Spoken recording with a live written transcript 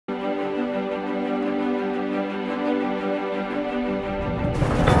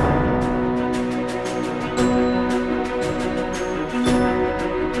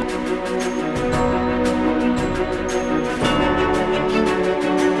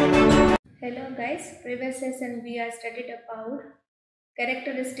guys, previous session we are studied about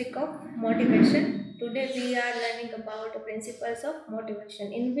characteristic of motivation. Today we are learning about the principles of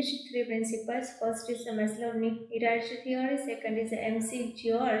motivation. In which three principles? First is the Maslow need hierarchy theory, second is the MC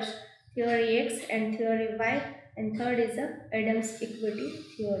George theory X and theory Y, and third is the Adams equity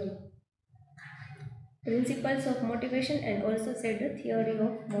theory. Principles of motivation and also said the theory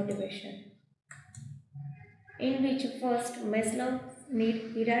of motivation. In which first Maslow need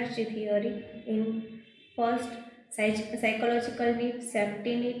hierarchy theory. In first psychological need,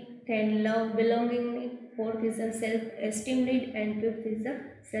 safety need, then love belonging need, fourth is a self-esteem need, and fifth is a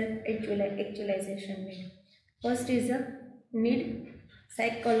self-actualization need. First is a need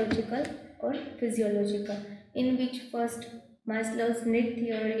psychological or physiological, in which first Maslow's need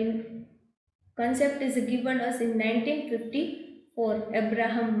theory concept is given us in 1954.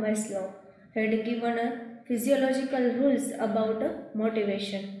 Abraham Maslow had given a physiological rules about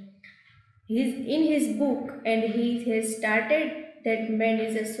motivation. In his book, and he has started that man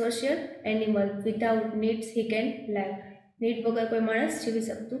is a social animal. Without needs he can live. Need વગર કોઈ માણસ જીવી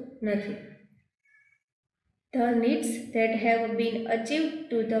શકતું નથી. The needs that have been achieved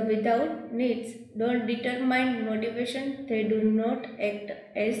to the without needs don't determine motivation. They do not act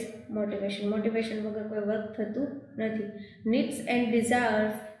as motivation. Motivation વગર કોઈ work થતું નથી. Needs and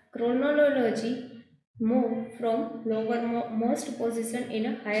desires chronology move from lower most position in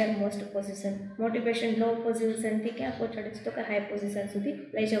a higher most position. Motivation low position થી ક્યાં પહોંચાડે છે તો કે high position સુધી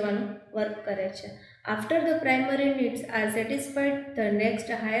લઈ જવાનું વર્ક કરે છે. After the primary needs are satisfied, the next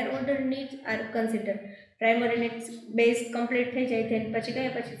higher order needs are considered. Primary needs base complete થઈ જાય then પછી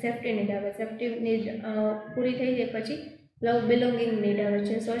કયા પછી સેફ્ટી નીડ આવે. સેફ્ટી નીડ પૂરી થઈ જાય પછી લવ બિલોંગિંગ નીડ આવે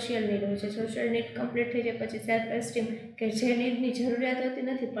છે, સોશિયલ નીડ હોય છે. સોશિયલ નીડ કમ્પ્લીટ થઈ જાય પછી સેલ્ફ એસ્ટીમ, કે જે નીડની જરૂરિયાત હોતી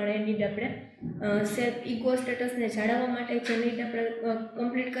નથી પણ એ નીડ આપણે સેલ્ફ ઇગો સ્ટેટસને જાળવવા માટે જે નીડ આપણે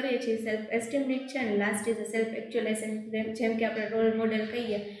કમ્પ્લીટ કરીએ છીએ સેલ્ફ એસ્ટીમ નીડ છે. અને લાસ્ટ ઇઝ સેલ્ફ એક્ચ્યુઅલાઇઝેશન, જેમ કે આપણે રોલ મોડેલ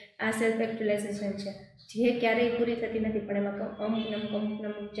કહીએ આ સેલ્ફ એક્ચ્યુઅલાઇઝેશન છે, જે ક્યારેય પૂરી થતી નથી પણ એમાં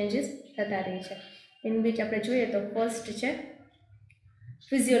અમુક ચેન્જીસ થતા રહે છે. ઇન બીચ આપણે જોઈએ તો ફર્સ્ટ છે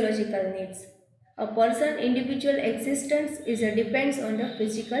physiological needs. A person individual existence depends on the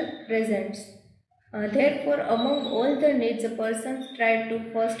physical presence. Therefore, among all the needs, a person try to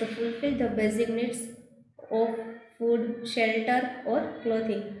first fulfill the basic needs of food, shelter or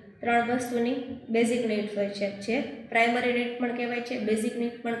clothing. ત્રણ વસ્તુની basic needs હોય છે, જે primary need પણ કહેવાય છે, basic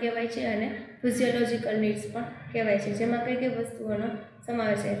need પણ કહેવાય છે અને ફિઝિયોલોજીકલ નીડ્સ પણ કહેવાય છે. જેમાં કઈ કઈ વસ્તુઓનો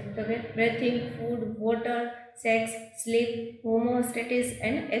સમાવેશ છે તો કે breathing, food, water, sex, slip, હોમોસ્ટેટિસ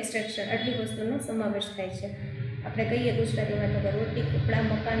and extraction, આટલી વસ્તુનો સમાવેશ થાય છે. આપણે કહીએ ગુજરાતીમાં તો કે રોટી, કપડાં,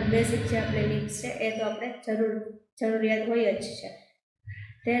 મકાન, બેઝિક જે આપણે નીડ્સ છે એ તો આપણે જરૂરિયાત હોય જ છે.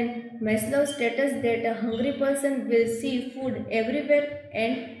 Then Maslow states that a hungry person will see food everywhere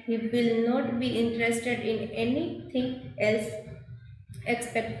and he will not be interested in anything else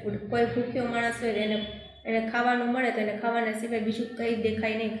except food. કોઈ ભૂખ્યો માણસ હોય એને ખાવાનું મળે તો એને ખાવાના સિવાય બીજું કંઈ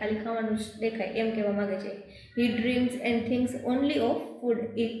દેખાય નહીં, ખાલી ખાવાનું જ દેખાય એમ કહેવા માગે છે. He dreams and thinks only of food.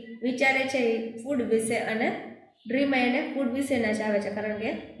 એ વિચારે છે ફૂડ વિશે અને ડ્રીમ એને ફૂડ વિશેના જ આવે છે કારણ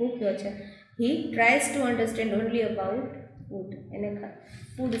કે ભૂખ્યો છે. He tries to understand only about food. એને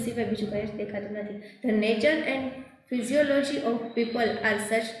ફૂડ સિવાય બીજું કંઈ જ દેખાતું નથી. The nature and physiology of people are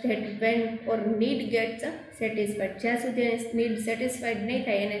such that when or need gets satisfied, જ્યાં સુધી નીડ સેટિસ્ફાઈડ નહીં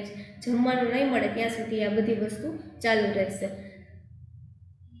થાય, એને જમવાનું નહીં મળે ત્યાં સુધી આ બધી વસ્તુ ચાલુ રહેશે.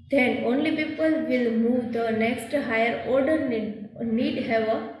 Then only people will move the next higher order need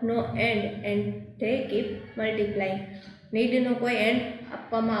have no end and they keep multiplying. નીડનો કોઈ એન્ડ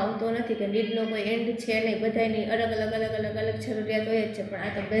આપવામાં આવતો નથી, કે નીડનો કોઈ એન્ડ છે નહીં, બધાની અલગ અલગ જરૂરિયાત હોય જ છે. પણ આ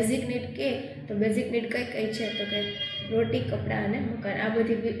તો બેઝિક નીડ કે તો બેઝિક નીડ કઈ કઈ છે તો કે રોટી, કપડાં અને મકાન, આ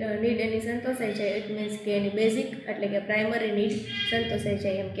બધી નીડ એની સંતોષાઈ જાય. ઇટ મીન્સ કે એની બેઝિક એટલે કે પ્રાઇમરી નીડ સંતોષાઈ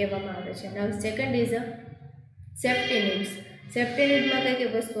જાય એમ કહેવામાં આવે છે. નાવ second is a safety needs. Safety નીડમાં કઈ કઈ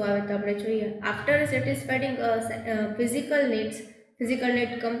વસ્તુ આવે તો આપણે જોઈએ. આફ્ટર સેટિસ્ફાઈડિંગ ફિઝિકલ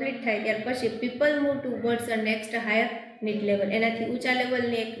નીડ કમ્પ્લીટ થાય ત્યાર પછી people move to words a next higher need level. એનાથી ઊંચા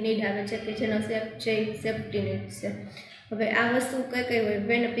લેવલની એક નીડ આવે છે કે જેનો સેફ્ટી નીડ છે. હવે આ વસ્તુ કઈ કઈ હોય?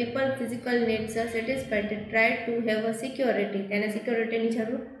 Van people physical needs R satisfied try to have a security. એને સિક્યોરિટીની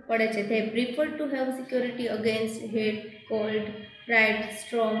જરૂર પડે છે. They prefer to have security against heat, cold, fried,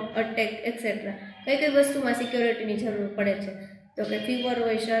 storm, attack et cetera. કઈ કઈ વસ્તુમાં સિક્યોરિટીની જરૂર પડે છે તો કે ફીવર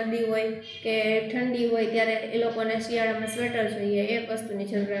હોય, શરદી હોય કે ઠંડી હોય ત્યારે એ લોકોને શિયાળામાં સ્વેટર જોઈએ, એ વસ્તુની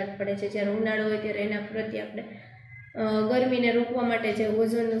જરૂરિયાત પડે છે. જ્યારે ઉનાળો હોય ત્યારે એના પ્રત્યે આપણે ગરમીને રોકવા માટે જે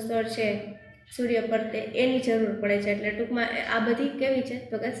ઓઝોનનું સ્તર છે સૂર્ય પરતે એની જરૂર પડે છે. એટલે ટૂંકમાં આ બધી કેવી છે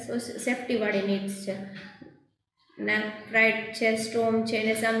તો કે સેફ્ટીવાળી નીડ્સ છે. ના ફ્રાઇટ છે, સ્ટોમ છે,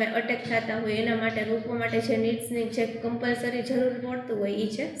 એને સામે અટેક થતા હોય એના માટે રોકવા માટે જે નીડ્સની જે કમ્પલસરી જરૂર પડતું હોય એ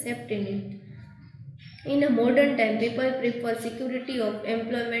છે safety need. In a modern time, people prefer security of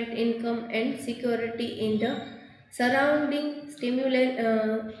employment, income, and security in the surrounding stimuli.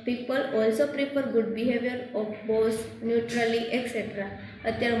 People also prefer good behavior of boss, neutrally, etc.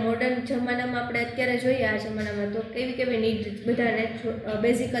 અત્યારે મોડર્ન જમાનામાં આપણે અત્યારે જોઈએ આ જમાનામાં તો કેવી કેવી નીડ બધાને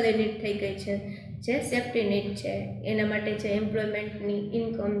બેઝિકલી નીડ થઈ ગઈ છે, જે સેફ્ટી નીડ છે, એના માટે છે એમ્પ્લોયમેન્ટની,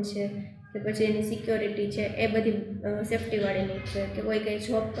 ઇન્કમ છે, કે પછી એની સિક્યોરિટી છે, એ બધી સેફ્ટીવાળી નીડ છે. કે કોઈ કંઈ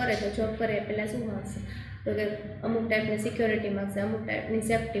જોબ કરે તો જોબ કરે પહેલાં શું માગશે, તો કે અમુક ટાઈપની સિક્યોરિટી માગશે, અમુક ટાઈપની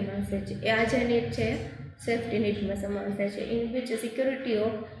સેફ્ટી માગશે. એ આ જે નીડ છે સેફ્ટી નીડમાં સમાવેશ થાય છે. In which security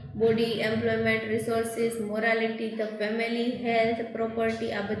of body, employment, resources, morality, the family, health,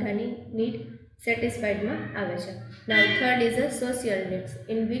 property, આ બધાની નીડ સેટિસ્ફાઈડમાં આવે છે. નાઉ third is a social needs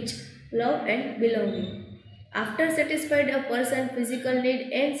in which love and belonging. After satisfied a person physical need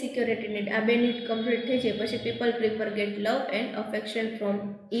and security need, આ બે need complete થઈ જાય પછી people prefer gate love and affection from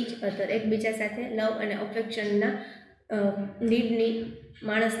each other. એકબીજા સાથે લવ અને અફેક્શનના નીડની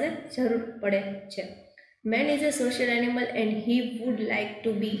માણસને જરૂર પડે છે. Man is a social animal and he would like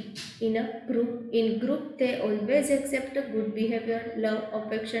to be in a group. In group they always accept good behavior, love,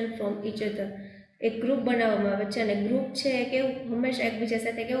 affection from each other. એક group બનાવવામાં આવે છે અને ગ્રુપ છે એ કેવું હંમેશા એકબીજા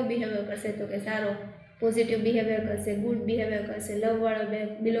સાથે કેવું બિહેવિયર કરશે, તો કે સારો પોઝિટિવ બિહેવિયર કરશે, ગુડ બિહેવિયર કરશે, લવવાળો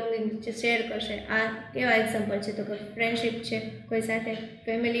બિલોંગિંગ શેર કરશે. આ કેવા એક્ઝામ્પલ છે, તો કે ફ્રેન્ડશિપ છે કોઈ સાથે,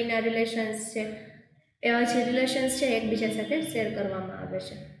 ફેમિલીના રિલેશન્સ છે, એવા જે રિલેશન્સ છે એકબીજા સાથે શેર કરવામાં આવે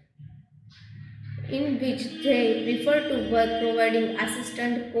છે. In which they prefer to work providing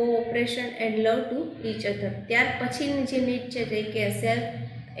assistance, cooperation and love to each other. ત્યાર પછીની જે નીડ છે તે કે સેલ્ફ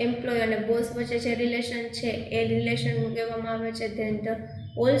એમ્પ્લોય અને બોસ વચ્ચે જે રિલેશન છે એ રિલેશનનું કહેવામાં આવે છે. Than the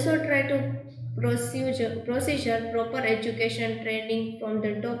also try to procedure proper education training from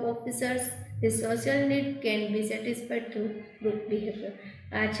the top officers. The social need can be satisfied through group behavior.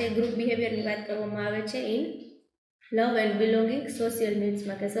 આ છે ગ્રુપ બિહેવિયરની વાત કરવામાં આવે છે in love and belonging social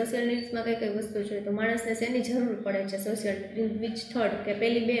નીડ્સમાં. કે સોશિયલ નીડ્સમાં કઈ કઈ વસ્તુ જોઈએ તો માણસને શેની જરૂર પડે છે સોશિયલ વિચ થર્ડ, કે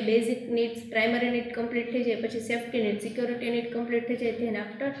પહેલી બે basic needs primary need complete થઈ જાય પછી safety need, security need complete થઈ જાય, than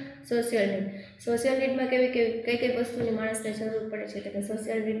after social need. Social નીડમાં કઈ કઈ વસ્તુની માણસને જરૂર પડે છે, તો કે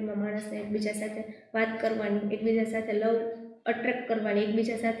સોશિયલ નીડમાં માણસને એકબીજા સાથે વાત કરવાની, એકબીજા સાથે લવ અટ્રેક્ટ કરવાની,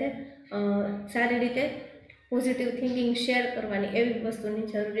 એકબીજા સાથે સારી રીતે પોઝિટિવ થિંકિંગ શેર કરવાની, એવી વસ્તુની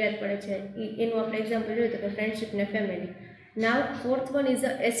જરૂરિયાત પડે છે. એનું આપણે એક્ઝામ્પલ જોઈએ તો કે ફ્રેન્ડશિપ ને family. Now fourth one is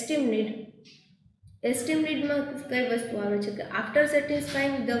a esteem need. Esteem નીડમાં કઈ વસ્તુ આવે છે કે after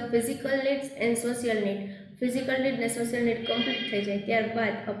satisfying the physical needs and social need, physical need ને સોશિયલ નીડ કમ્પ્લીટ થઈ જાય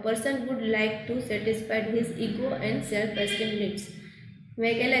ત્યારબાદ a person would like to satisfied his ego and self esteem needs.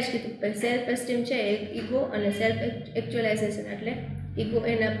 મેં પહેલાં જ કીધું સેલ્ફ એસ્ટીમ છે એક ઈગો અને સેલ્ફ એકચ્યુઅલાઇઝેશન, એટલે ઈગો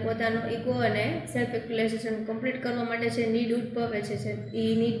એના પોતાનો ઈગો અને સેલ્ફ એકચ્યુઅલાઇઝેશન કમ્પ્લીટ કરવા માટે જે નીડ ઉદ્ભવે છે એ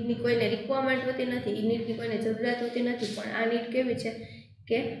નીડની કોઈને રિક્વાયરમેન્ટ હોતી નથી, એ નીડની કોઈને જરૂરિયાત હોતી નથી, પણ આ નીડ કેવી છે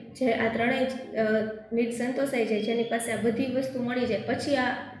કે જે આ ત્રણેય નીડ સંતોષાઈ જાય, જેની પાસે આ બધી વસ્તુ મળી જાય પછી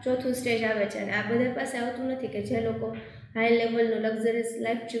આ ચોથું સ્ટેજ આવે છે. અને આ બધા પાસે આવતું નથી, કે જે લોકો હાઈ લેવલનું લક્ઝરીસ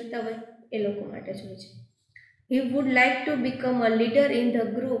લાઈફ જીવતા હોય એ લોકો માટે જ હોય છે. He would like to become a leader in the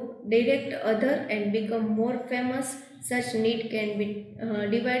group, direct other and become more famous. Such need can be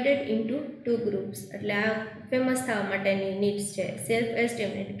divided into two groups. એટલે આ ફેમસ થવા માટેની નીડ્સ છે. સેલ્ફ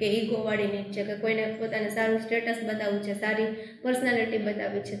એસ્ટીમ નીડ કે ઈગોવાળી નીડ છે, કે કોઈને પોતાને સારું સ્ટેટસ બતાવવું છે, સારી પર્સનાલિટી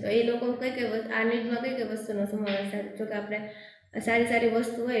બતાવવી છે, તો એ લોકો કઈ કઈ આ નીડમાં કઈ કઈ વસ્તુનો સમાવેશ થાય. જો કે આપણે સારી સારી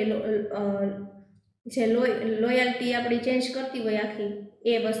વસ્તુ હોય જે લોયલ્ટી આપણી ચેન્જ કરતી હોય આખી,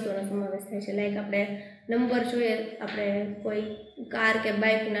 એ વસ્તુનો સમાવેશ થાય છે. લાઈક આપણે નંબર જોઈએ, આપણે કોઈ કાર કે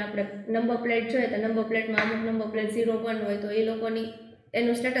બાઇકના આપણે નંબર પ્લેટ જોઈએ તો નંબર પ્લેટમાં અમુક નંબર પ્લેટ 01 હોય તો એ લોકોની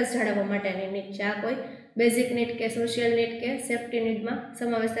એનું સ્ટેટસ જાળવવા માટેની નીડ છે. આ કોઈ બેઝિક નીડ કે સોશિયલ નીડ કે સેફ્ટી નીડમાં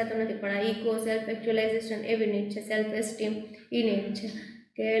સમાવેશ થતો નથી, પણ આ ઈગો, સેલ્ફ એકચ્યુઅલાઇઝેશન એવી નીડ છે. સેલ્ફ એસ્ટીમ એ નીડ છે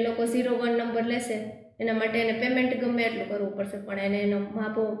કે એ લોકો 01 નંબર લેશે એના માટે એને પેમેન્ટ ગમે એટલું કરવું પડશે, પણ એને એનો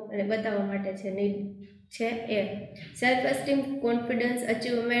માપો અને બતાવવા માટે છે નીડ છે એ. Self esteem, confidence,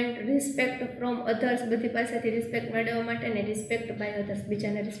 achievement, respect from others, બધી પાસેથી રિસ્પેક્ટ મેળવવા માટે ને રિસ્પેક્ટ બાય અધર્સ,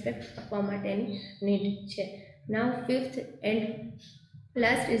 બીજાને રિસ્પેક્ટ આપવા માટેની નીડ છે. નાવ fifth and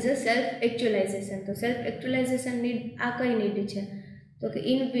last is a self એકચ્યુઅલાઇઝેશન. તો સેલ્ફ એકચ્યુઅલાઇઝેશન નીડ આ કઈ નીડ છે, તો કે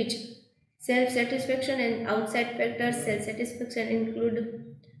in which self satisfaction and outside factors. Self satisfaction include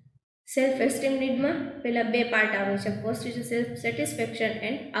self esteem નીડમાં પહેલાં બે પાર્ટ આવે છે. First is self satisfaction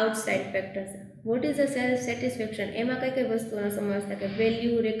and outside factors. What is a self satisfaction? એમાં કઈ કઈ વસ્તુઓનો સમાવેશ થાય કે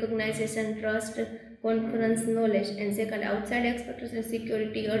value, recognisation, trust, conference knowledge, and second outside expectation,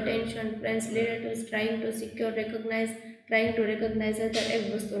 security, attention, friends, relatives, trying to secure, recognize, trying to recognize other એક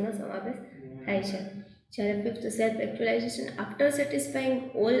વસ્તુનો સમાવેશ થાય છે. જ્યારે fifth self એક્ચ્યુઅલાઇઝેશન, after satisfying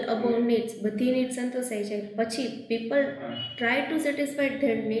all about needs, બધી નીડ સંતોષાય છે પછી people try to satisfy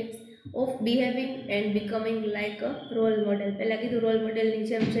there needs of behaving and becoming like a role model. પહેલાં કીધું રોલ મોડેલની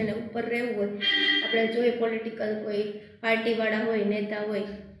જેમ છે ને ઉપર રહેવું હોય. આપણે જોઈએ પોલિટિકલ કોઈ પાર્ટીવાળા હોય, નેતા હોય,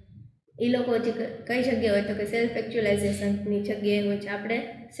 એ લોકો જે કઈ જગ્યાએ હોય તો કે સેલ્ફ એક્ચ્યુઅલાઇઝેશનની જગ્યાએ હોય છે. આપણે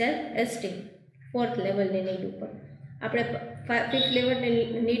સેલ્ફ એસ્ટીમ ફોર્થ લેવલની નીડ ઉપર, આપણે ફિફ્થ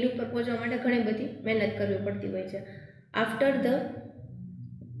લેવલની નીડ ઉપર પહોંચવા માટે ઘણી બધી મહેનત કરવી પડતી હોય છે. After the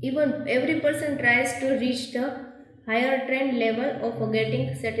even every person ટ્રાયઝ to reach the higher trend level of gating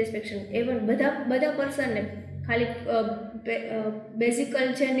satisfaction. Even બધા પર્સનને ખાલી બેઝિકલ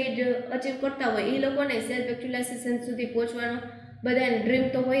જે નીડ અચીવ કરતા હોય એ લોકોને સેલ્ફ એક્ચ્યુઅલાઇઝેશન સુધી પહોંચવાનો બધાને ડ્રીમ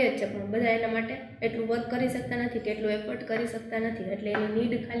તો હોય જ છે, પણ બધા એના માટે એટલું વર્ક કરી શકતા નથી કે એટલું એફર્ટ કરી શકતા નથી. એટલે એની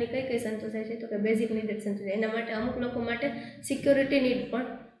નીડ ખાલી કઈ સંતોષાય છે તો કે બેઝિક નીડ જ સંતોષાય. એના માટે અમુક લોકો માટે સિક્યોરિટી નીડ પણ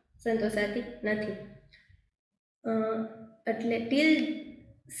સંતોષાતી નથી. એટલે ટીલ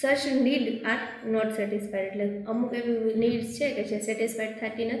સચ નીડ આર નોટ સેટિસ્ફાઈડ, એટલે અમુક એવી નીડ્સ છે કે જે સેટિસ્ફાઈડ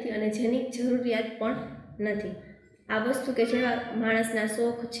થતી નથી અને જેની જરૂરિયાત પણ નથી. આ વસ્તુ કે જેવા માણસના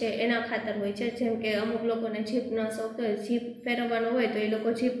શોખ છે એના ખાતર હોય છે. જેમ કે અમુક લોકોને જીપનો શોખ હોય, જીપ ફેરવવાનો હોય તો એ લોકો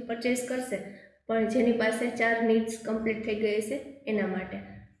જીપ પરચેસ કરશે, પણ જેની પાસે 4 નીડ્સ કમ્પ્લીટ થઈ ગઈ છે એના માટે.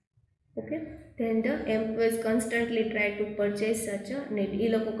 Okay, than the employees constantly try to purchase સચ અ નીડ. એ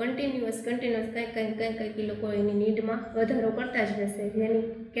લોકો કન્ટિન્યુઅસ કંઈક એ લોકો એની નીડમાં વધારો કરતા જ રહેશે, જેની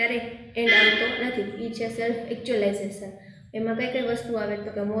ક્યારેય એન્ડ આવતો નથી. એ છે સેલ્ફ એક્ચ્યુઅલાઇઝેશન. એમાં કઈ વસ્તુ આવે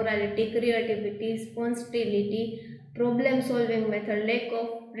તો કે morality, creativity, સ્પોન્સિબિલિટી, problem solving method, lack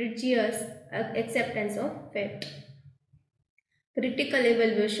of પ્રિજિયસ acceptance of fact. Critical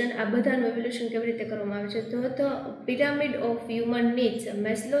evaluation, આ બધાનું ઇવેલ્યુએશન કેવી રીતે કરવામાં આવે છે તો the pyramid of human needs,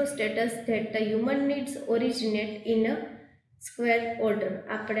 Maslow status that the human needs originate in a square order.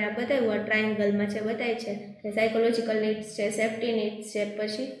 આપણે આ બતાવ્યું, આ ટ્રાયંગલમાં છે બતાય છે કે સાયકોલોજીકલ નીડ્સ છે, સેફ્ટી નીડ્સ છે,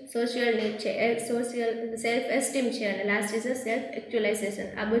 પછી સોશિયલ નીડ છે, સોશિયલ સેલ્ફ એસ્ટીમ છે, અને લાસ્ટ ઇઝ અ સેલ્ફ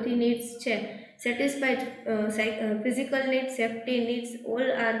એક્ચ્યુઅલાઇઝેશન. આ બધી નીડ્સ છે satisfied. Physical needs, safety needs, all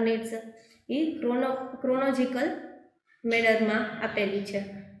are needs A chronological મેનરમાં આપેલી છે.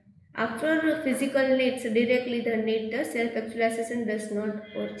 After physical needs directly the need the self એક્ચ્યુઅલાઇઝેશન does not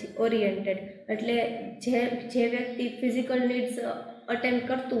oriented. એટલે જે વ્યક્તિ ફિઝિકલ નીડ્સ અટેમ્પ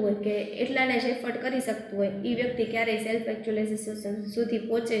કરતું હોય કે એટલાને જ એફર્ટ કરી શકતું હોય એ વ્યક્તિ ક્યારેય સેલ્ફ એક્ચ્યુઅલાઇઝેશન સુધી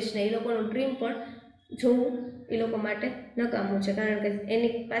પહોંચે જ નહીં. એ લોકોનું ડ્રીમ પણ જોવું એ લોકો માટે નકામું છે, કારણ કે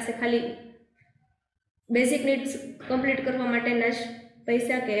એની પાસે ખાલી બેઝિક નીડ્સ કમ્પ્લીટ કરવા માટેના જ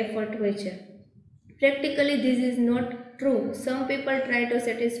પૈસા કે એફર્ટ હોય છે. Practically, this is not true. Some people try to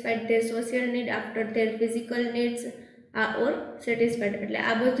satisfy their social need after their physical needs are all satisfied. એટલે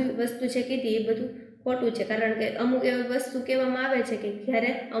આ બધી વસ્તુ છે કીધી એ બધું ખોટું છે, કારણ કે અમુક એવી વસ્તુ કહેવામાં આવે છે કે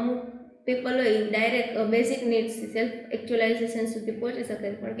જ્યારે અમુક પીપલ હોય ડાયરેક્ટ બેઝિક નીડ્સ સેલ્ફ એક્ચ્યુઅલાઇઝેશન સુધી પહોંચી શકે,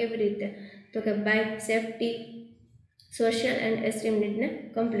 પણ કેવી રીતે તો કે by safety, social and esteem નીડને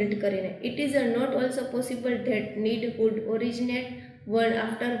complete કરીને. It is not also possible that need wood originate one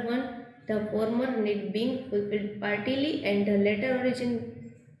after one, the former need being fulfilled partly and the later origin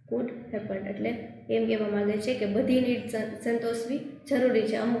could happen. એટલે એમ કહેવા માંગે છે કે બધી નીડ સંતોષવી જરૂરી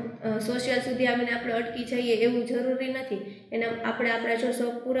છે. અમુક સોશિયલ સુધી આવીને આપણે અટકી જઈએ એવું જરૂરી નથી. એના આપણા જો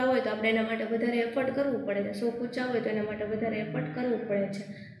શોખ પૂરા હોય તો આપણે એના માટે વધારે એફર્ટ કરવું પડે છે. શોખ ઊંચા હોય તો એના માટે વધારે એફર્ટ કરવું પડે છે.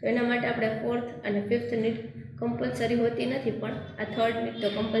 તો એના માટે આપણે ફોર્થ અને ફિફ્થ નીડ કમ્પલસરી હોતી નથી, પણ આ થર્ડ નીડ તો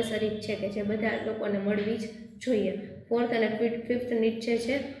કમ્પલસરી જ છે કે જે બધા લોકોને મળવી જ જોઈએ. ફોર્થ અને ફિફ્થ નીડ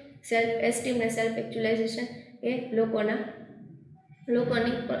છે સેલ્ફ એસ્ટીમ ને સેલ્ફ એક્ચ્યુઅલાઇઝેશન એ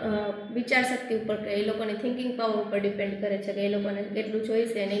લોકોની વિચાર શક્તિ ઉપર કે એ લોકોની થિંકિંગ પાવર ઉપર ડિપેન્ડ કરે છે કે એ લોકોને કેટલું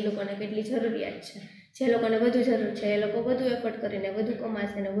જોઈશે અને એ લોકોને કેટલી જરૂરિયાત છે. જે લોકોને વધુ જરૂર છે એ લોકો વધુ એફર્ટ કરીને વધુ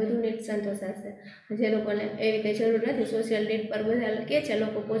કમાશે અને વધુ નીડ સંતોષાશે. જે લોકોને એવી કંઈ જરૂર નથી, સોશિયલ નીડ પર બધા કહે છે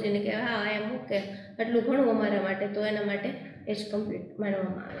લોકો પહોંચીને કે હા એમ કે આટલું ઘણું અમારા માટે, તો એના માટે એ જ કમ્પ્લીટ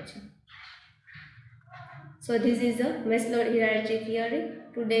માનવામાં આવે છે. So this is a Maslow hierarchy theory.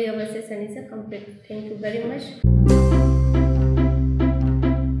 Today our session is complete. Thank you very much.